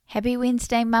Happy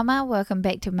Wednesday, Mama. Welcome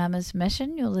back to Mama's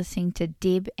Mission. You're listening to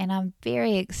Deb, and I'm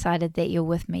very excited that you're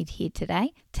with me here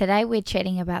today. Today, we're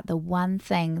chatting about the one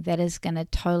thing that is going to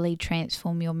totally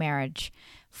transform your marriage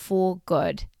for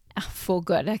good. For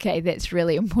good. Okay, that's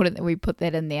really important that we put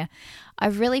that in there.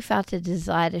 I've really felt a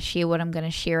desire to share what I'm going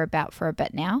to share about for a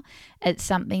bit now. It's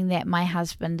something that my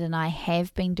husband and I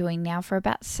have been doing now for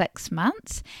about 6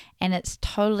 months, and it's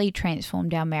totally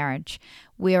transformed our marriage.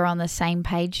 We're on the same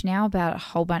page now about a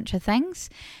whole bunch of things.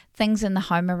 Things in the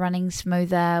home are running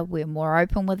smoother, we're more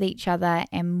open with each other,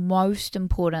 and most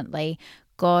importantly,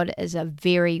 God is a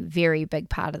very, very big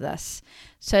part of this.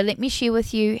 So let me share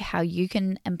with you how you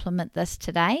can implement this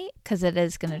today, because it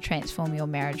is going to transform your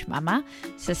marriage, Mama.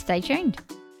 So stay tuned.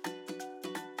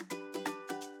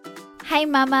 Hey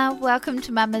Mama, welcome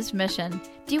to Mama's Mission.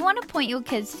 Do you want to point your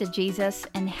kids to Jesus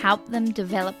and help them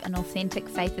develop an authentic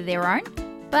faith of their own?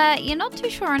 But you're not too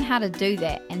sure on how to do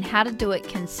that and how to do it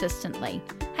consistently.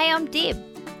 Hey, I'm Deb.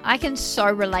 I can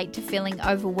so relate to feeling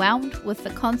overwhelmed with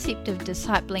the concept of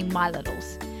discipling my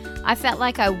littles. I felt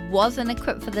like I wasn't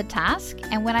equipped for the task,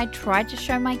 and when I tried to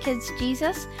show my kids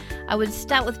Jesus, I would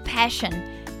start with passion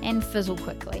and fizzle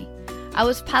quickly. I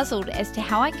was puzzled as to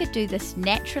how I could do this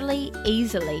naturally,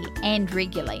 easily, and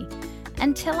regularly,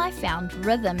 until I found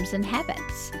rhythms and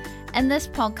habits. In this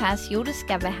podcast, you'll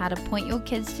discover how to point your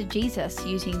kids to Jesus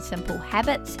using simple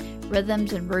habits,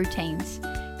 rhythms, and routines.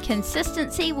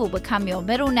 Consistency will become your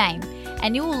middle name,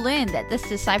 and you will learn that this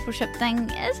discipleship thing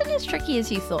isn't as tricky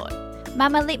as you thought.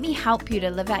 Mama, let me help you to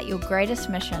live out your greatest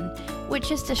mission,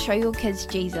 which is to show your kids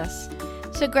Jesus.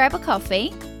 So grab a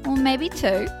coffee, or maybe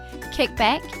two, kick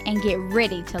back, and get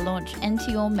ready to launch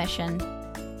into your mission.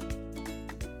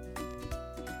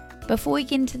 Before we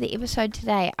get into the episode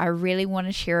today, I really want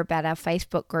to share about our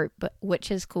Facebook group,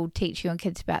 which is called Teach Your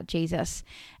Kids About Jesus.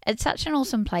 It's such an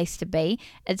awesome place to be.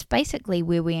 It's basically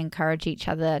where we encourage each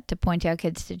other to point our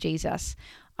kids to Jesus.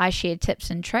 I share tips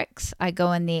and tricks. I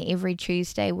go in there every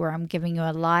Tuesday where I'm giving you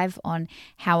a live on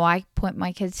how I point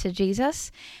my kids to Jesus.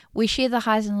 We share the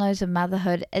highs and lows of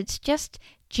motherhood. It's just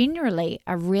generally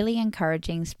a really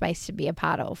encouraging space to be a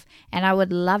part of, and I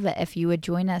would love it if you would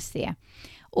join us there.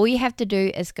 All you have to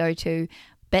do is go to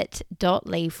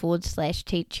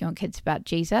bit.ly/teach your kids about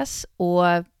Jesus,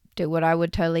 or do what I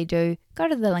would totally do. Go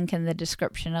to the link in the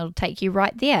description. It'll take you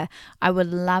right there. I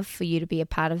would love for you to be a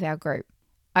part of our group.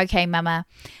 Okay, Mama,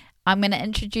 I'm going to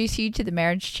introduce you to the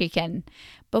marriage check-in.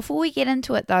 Before we get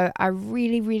into it though, I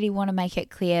really want to make it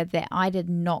clear that I did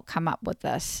not come up with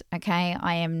this, okay?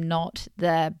 I am not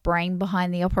the brain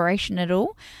behind the operation at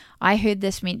all. I heard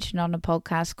this mentioned on a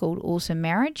podcast called Awesome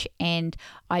Marriage, and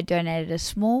I donated a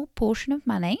small portion of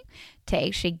money to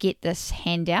actually get this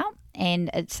handout, and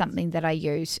it's something that I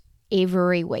use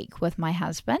every week with my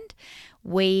husband.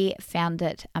 We found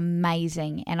it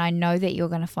amazing, and I know that you're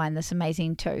going to find this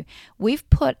amazing too. We've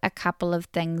put a couple of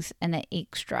things in it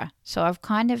extra. So I've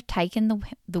kind of taken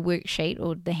the worksheet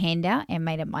or the handout and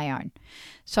made it my own.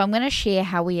 So I'm going to share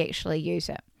how we actually use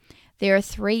it. There are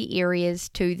 3 areas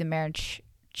to the marriage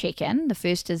check-in. The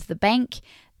first is the bank,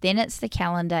 then it's the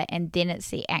calendar, and then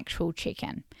it's the actual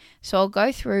check-in. So I'll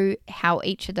go through how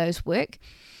each of those work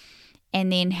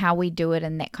and then how we do it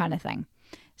and that kind of thing.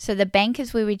 So the bank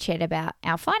is where we chat about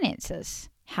our finances,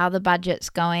 how the budget's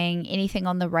going, anything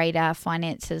on the radar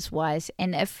finances wise,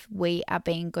 and if we are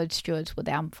being good stewards with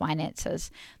our finances.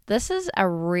 This is a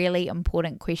really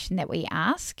important question that we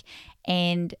ask,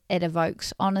 and it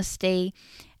evokes honesty.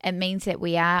 It means that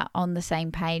we are on the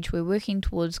same page. We're working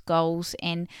towards goals.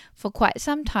 And for quite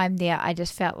some time there, I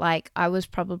just felt like I was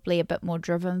probably a bit more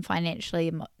driven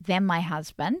financially than my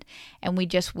husband, and we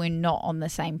just were not on the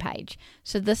same page.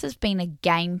 So this has been a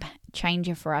game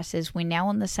changer for us, as we're now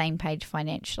on the same page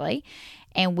financially,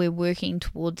 and we're working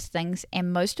towards things.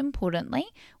 And most importantly,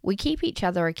 we keep each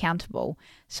other accountable.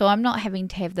 So I'm not having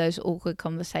to have those awkward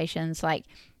conversations like,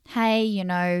 hey,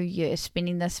 you're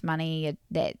spending this money,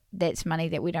 that's money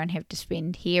that we don't have to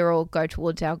spend here or go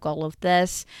towards our goal of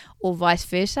this, or vice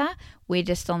versa. We're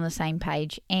just on the same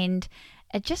page, and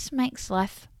it just makes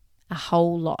life a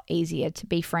whole lot easier, to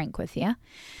be frank with you.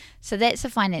 So that's the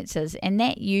finances, and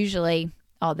that usually,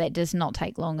 that does not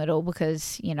take long at all,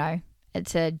 because,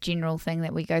 it's a general thing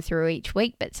that we go through each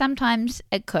week, but sometimes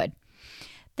it could.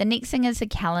 The next thing is a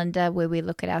calendar, where we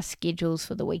look at our schedules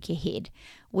for the week ahead.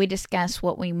 We discuss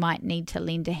what we might need to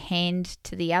lend a hand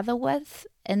to the other with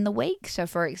in the week. So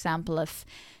for example, if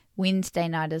Wednesday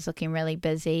night is looking really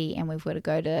busy and we've got to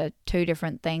go to 2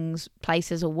 different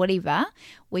places or whatever,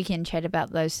 we can chat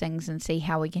about those things and see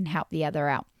how we can help the other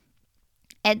out.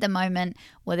 At the moment,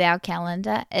 with our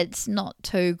calendar, it's not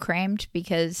too crammed,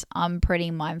 because I'm pretty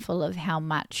mindful of how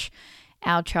much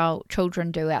our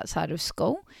children do outside of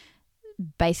school.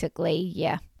 Basically,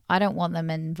 yeah, I don't want them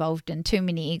involved in too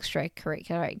many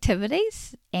extracurricular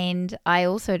activities, and I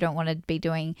also don't want to be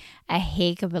doing a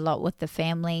heck of a lot with the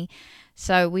family.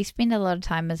 So we spend a lot of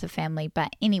time as a family.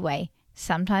 But anyway,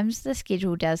 sometimes the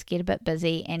schedule does get a bit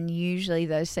busy, and usually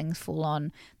those things fall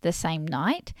on the same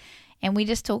night. And we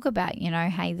just talk about,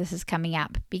 hey, this is coming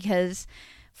up, because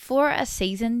for a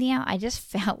season there, I just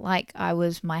felt like I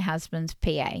was my husband's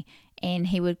PA. And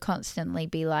he would constantly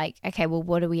be like, okay, well,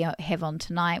 what do we have on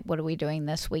tonight? What are we doing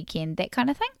this weekend? That kind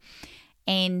of thing.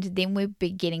 And then we'd be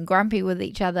getting grumpy with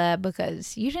each other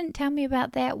because you didn't tell me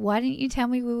about that. Why didn't you tell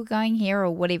me we were going here,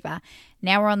 or whatever?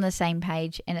 Now we're on the same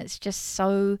page, and it's just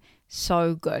so,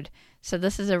 so good. So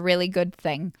this is a really good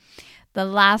thing. The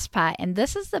last part, and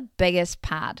this is the biggest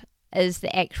part, is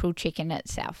the actual check-in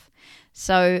itself.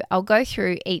 So I'll go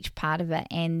through each part of it,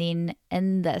 and then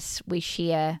in this we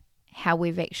share how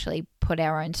we've actually put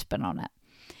our own spin on it.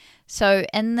 So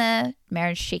in the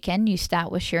marriage check-in, you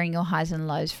start with sharing your highs and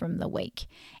lows from the week.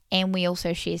 And we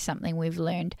also share something we've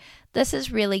learned. This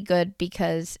is really good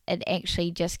because it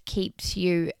actually just keeps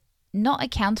you not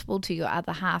accountable to your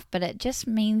other half, but it just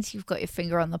means you've got your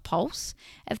finger on the pulse,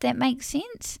 if that makes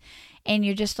sense. And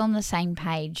you're just on the same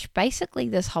page. Basically,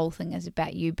 this whole thing is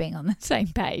about you being on the same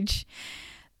page.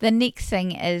 The next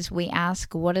thing is we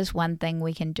ask, what is one thing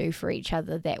we can do for each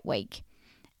other that week?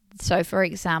 So, for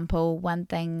example, one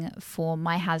thing for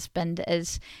my husband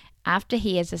is after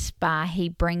he has a spa, he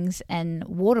brings in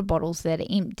water bottles that are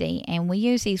empty, and we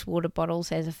use these water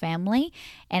bottles as a family,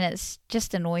 and it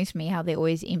just annoys me how they're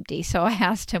always empty. So I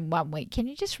asked him one week, can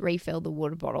you just refill the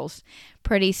water bottles?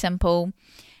 Pretty simple.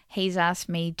 He's asked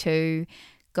me to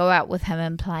go out with him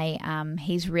and play.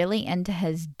 He's really into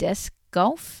his disc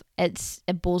golf. It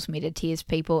bores me to tears,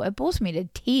 people. It bores me to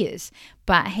tears,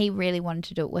 but he really wanted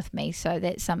to do it with me, so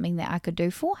that's something that I could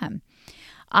do for him.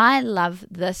 I love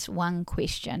this one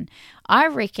question. I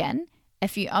reckon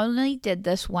if you only did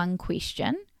this one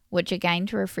question, which again,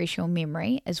 to refresh your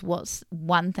memory, is what's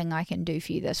one thing I can do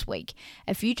for you this week.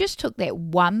 If you just took that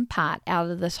one part out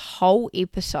of this whole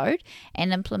episode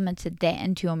and implemented that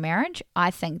into your marriage,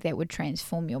 I think that would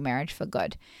transform your marriage for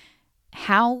good.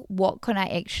 What can I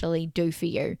actually do for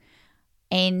you?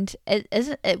 And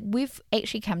we've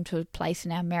actually come to a place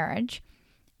in our marriage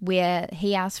where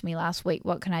he asked me last week,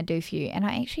 what can I do for you? And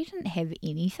I actually didn't have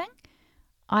anything.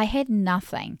 I had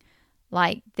nothing.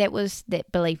 Like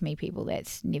believe me, people,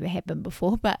 that's never happened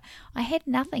before, but I had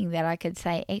nothing that I could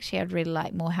say, actually, I'd really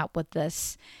like more help with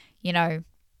this. It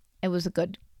was a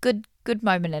good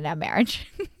moment in our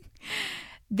marriage.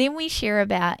 Then we share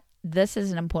about, this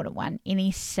is an important one,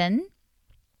 any sin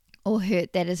or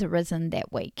hurt that has arisen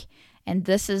that week. And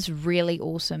this is really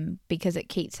awesome because it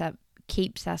keeps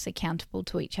us accountable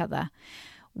to each other.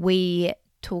 We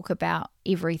talk about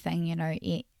everything,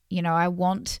 I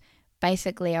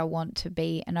want to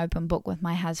be an open book with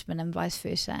my husband and vice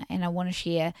versa. And I want to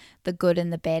share the good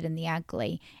and the bad and the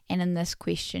ugly. And in this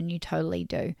question, you totally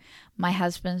do. My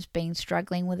husband's been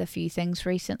struggling with a few things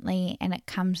recently, and it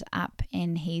comes up,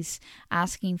 and he's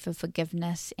asking for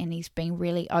forgiveness, and he's being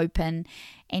really open.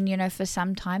 And, for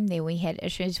some time there, we had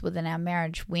issues within our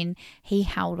marriage when he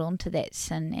held on to that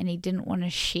sin and he didn't want to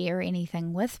share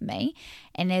anything with me.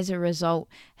 And as a result,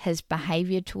 his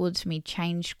behavior towards me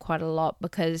changed quite a lot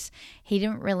because he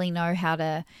didn't really know how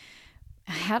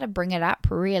to bring it up,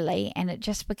 really, and it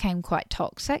just became quite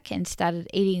toxic and started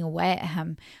eating away at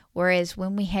him. Whereas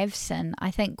when we have sin,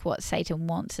 I think what Satan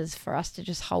wants is for us to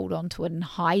just hold on to it and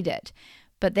hide it.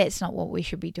 But that's not what we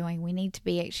should be doing. We need to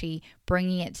be actually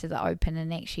bringing it to the open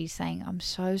and actually saying, I'm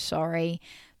so sorry.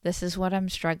 This is what I'm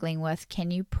struggling with.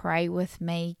 Can you pray with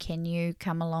me? Can you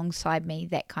come alongside me?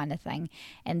 That kind of thing.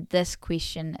 And this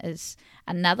question is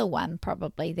another one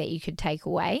probably that you could take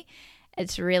away.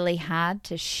 It's really hard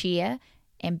to share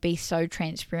and be so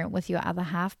transparent with your other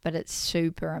half, but it's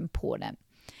super important.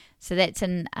 So that's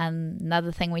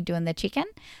another thing we do in the check-in.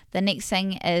 The next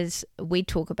thing is we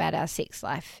talk about our sex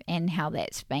life and how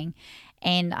that's been.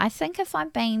 And I think if I'm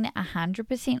being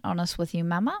 100% honest with you,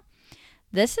 Mama,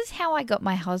 this is how I got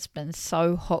my husband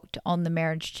so hooked on the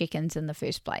marriage check-ins in the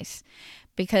first place.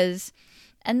 Because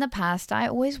in the past, I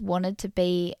always wanted to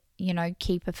be,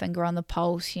 keep a finger on the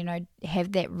pulse,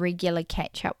 have that regular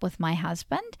catch up with my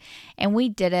husband. And we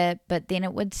did it, but then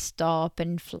it would stop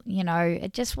and,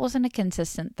 it just wasn't a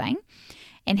consistent thing.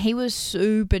 And he was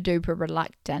super duper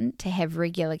reluctant to have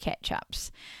regular catch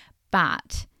ups.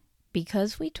 But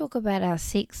because we talk about our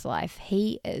sex life,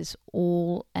 he is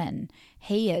all in.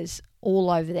 He is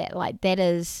all over that. Like, that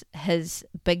is his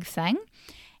big thing.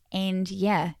 And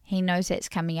yeah, he knows that's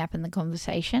coming up in the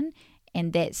conversation.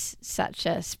 and that's such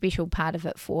a special part of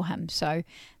it for him. So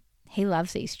he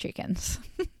loves these chickens.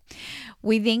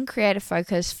 We then create a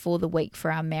focus for the week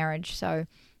for our marriage. So,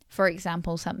 for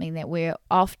example, something that we're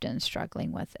often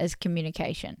struggling with is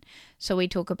communication. So we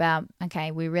talk about,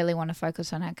 okay, we really want to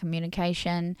focus on our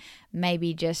communication,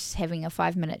 maybe just having a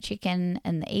 5-minute check-in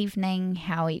in the evening,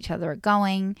 how each other are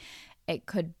going. It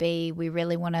could be we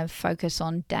really want to focus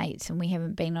on dates and we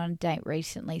haven't been on a date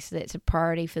recently, so that's a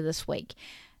priority for this week.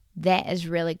 That is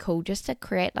really cool, just to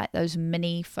create like those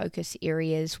mini focus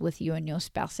areas with you and your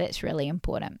spouse. That's really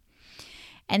important.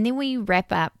 And then we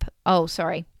wrap up,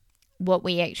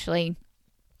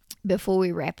 before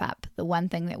we wrap up, the one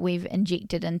thing that we've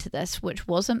injected into this, which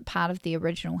wasn't part of the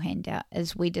original handout,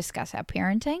 is we discuss our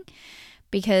parenting,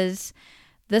 because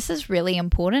this is really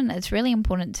important. It's really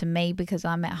important to me because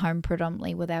I'm at home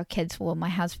predominantly with our kids while my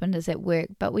husband is at work,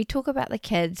 but we talk about the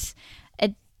kids.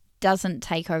 It doesn't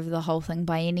take over the whole thing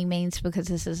by any means, because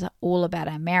this is all about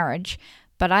our marriage,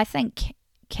 but I think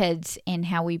kids and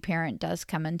how we parent does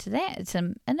come into that. It's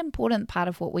an important part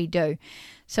of what we do.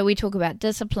 So we talk about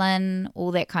discipline,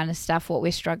 all that kind of stuff, what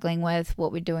we're struggling with,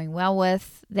 what we're doing well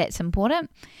with. That's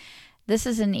important. This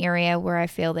is an area where I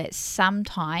feel that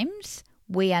sometimes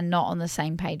we are not on the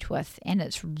same page with, and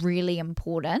it's really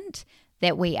important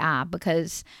that we are,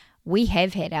 because we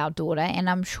have had our daughter, and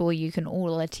I'm sure you can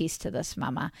all attest to this,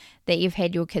 Mama, that you've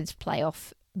had your kids play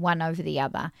off one over the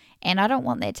other, and I don't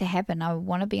want that to happen. I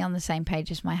want to be on the same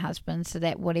page as my husband, so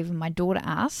that whatever my daughter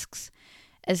asks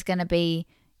is going to be,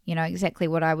 exactly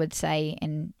what I would say,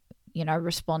 and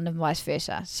respond, and vice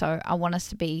versa. So I want us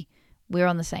to be, we're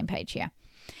on the same page here.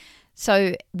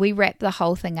 So we wrap the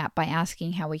whole thing up by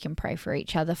asking how we can pray for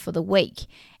each other for the week.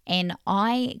 And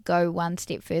I go one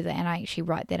step further, and I actually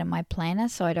write that in my planner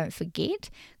so I don't forget,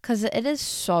 because it is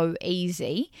so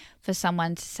easy for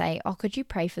someone to say, oh, could you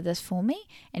pray for this for me?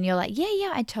 And you're like,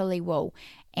 yeah, I totally will.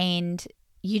 And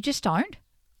you just don't.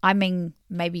 I mean,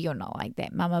 maybe you're not like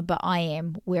that, Mama, but I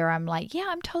am, where I'm like, yeah,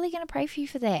 I'm totally going to pray for you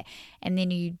for that. And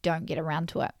then you don't get around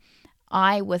to it.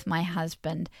 I, with my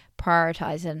husband,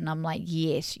 prioritize it, and I'm like,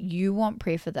 yes, you want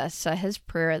prayer for this. So his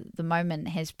prayer at the moment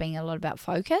has been a lot about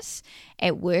focus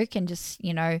at work, and just,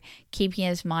 keeping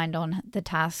his mind on the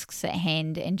tasks at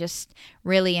hand, and just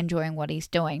really enjoying what he's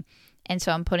doing. And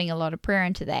so I'm putting a lot of prayer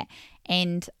into that.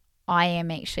 And I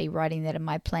am actually writing that in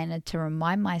my planner to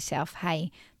remind myself,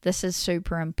 hey, this is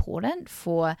super important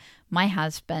for my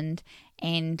husband,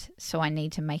 and so I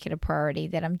need to make it a priority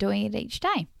that I'm doing it each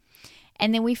day.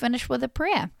 And then we finish with a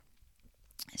prayer.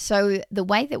 So the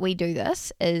way that we do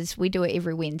this is we do it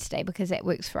every Wednesday, because that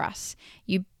works for us.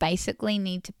 You basically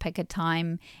need to pick a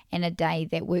time and a day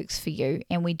that works for you,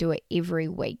 and we do it every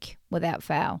week without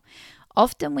fail.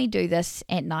 Often we do this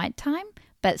at night time,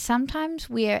 but sometimes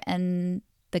we're in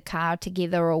the car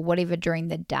together or whatever during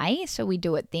the day, so we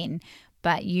do it then.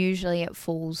 But usually it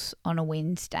falls on a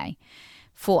Wednesday.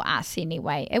 For us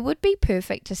anyway. It would be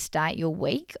perfect to start your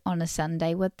week on a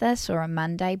Sunday with this, or a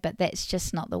Monday, but that's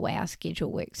just not the way our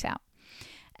schedule works out.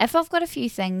 If I've got a few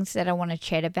things that I want to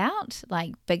chat about,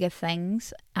 like bigger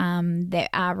things that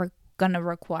are going to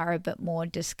require a bit more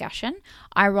discussion,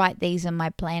 I write these in my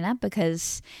planner,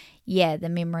 because the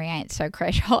memory ain't so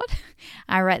crash hot.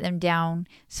 I write them down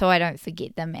so I don't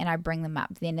forget them, and I bring them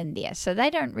up then and there. So they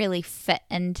don't really fit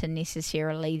into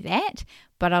necessarily that,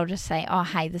 but I'll just say, oh,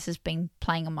 hey, this has been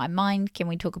playing on my mind. Can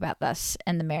we talk about this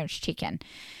in the marriage check-in?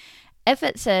 If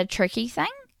it's a tricky thing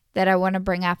that I want to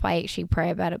bring up, I actually pray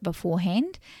about it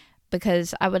beforehand,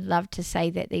 because I would love to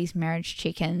say that these marriage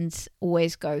check-ins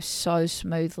always go so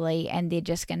smoothly, and they're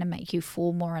just going to make you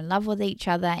fall more in love with each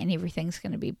other, and everything's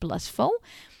going to be blissful.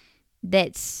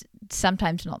 That's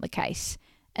sometimes not the case.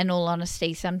 In all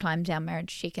honesty, sometimes our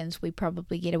marriage check-ins, we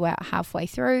probably get about halfway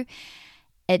through,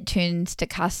 it turns to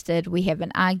custard, we have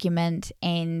an argument,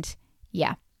 and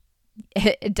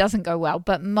it doesn't go well.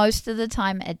 But most of the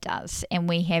time it does, and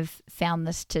we have found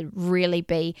this to really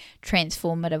be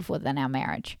transformative within our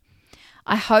marriage.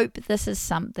 I hope this is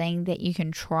something that you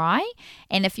can try,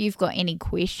 and if you've got any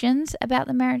questions about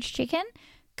the marriage check-in,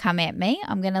 come at me.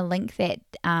 I'm going to link that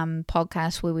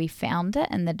podcast where we found it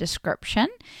in the description.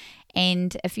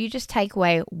 And if you just take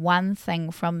away one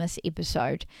thing from this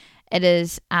episode, it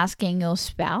is asking your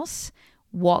spouse,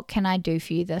 what can I do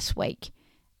for you this week?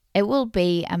 It will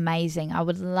be amazing. I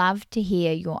would love to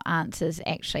hear your answers,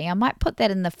 actually. I might put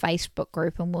that in the Facebook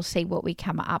group, and we'll see what we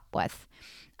come up with.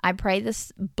 I pray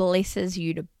this blesses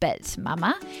you to bits,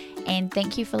 Mama. And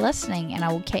thank you for listening, and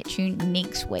I will catch you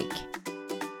next week.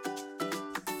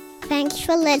 Thanks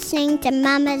for listening to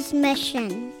Mama's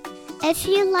Mission. If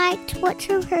you liked what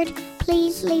you heard,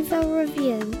 please leave a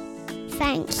review.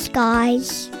 Thanks,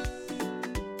 guys.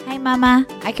 Mama.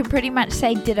 I can pretty much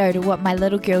say ditto to what my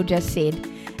little girl just said.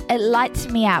 It lights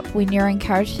me up when you're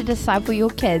encouraged to disciple your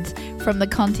kids from the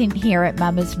content here at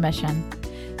Mama's Mission.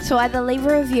 So either leave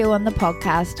a review on the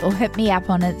podcast or hit me up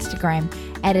on Instagram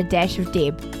at a dash of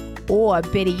Deb. Or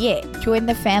better yet, join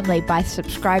the family by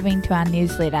subscribing to our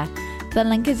newsletter. The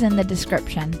link is in the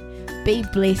description. Be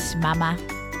blessed, Mama.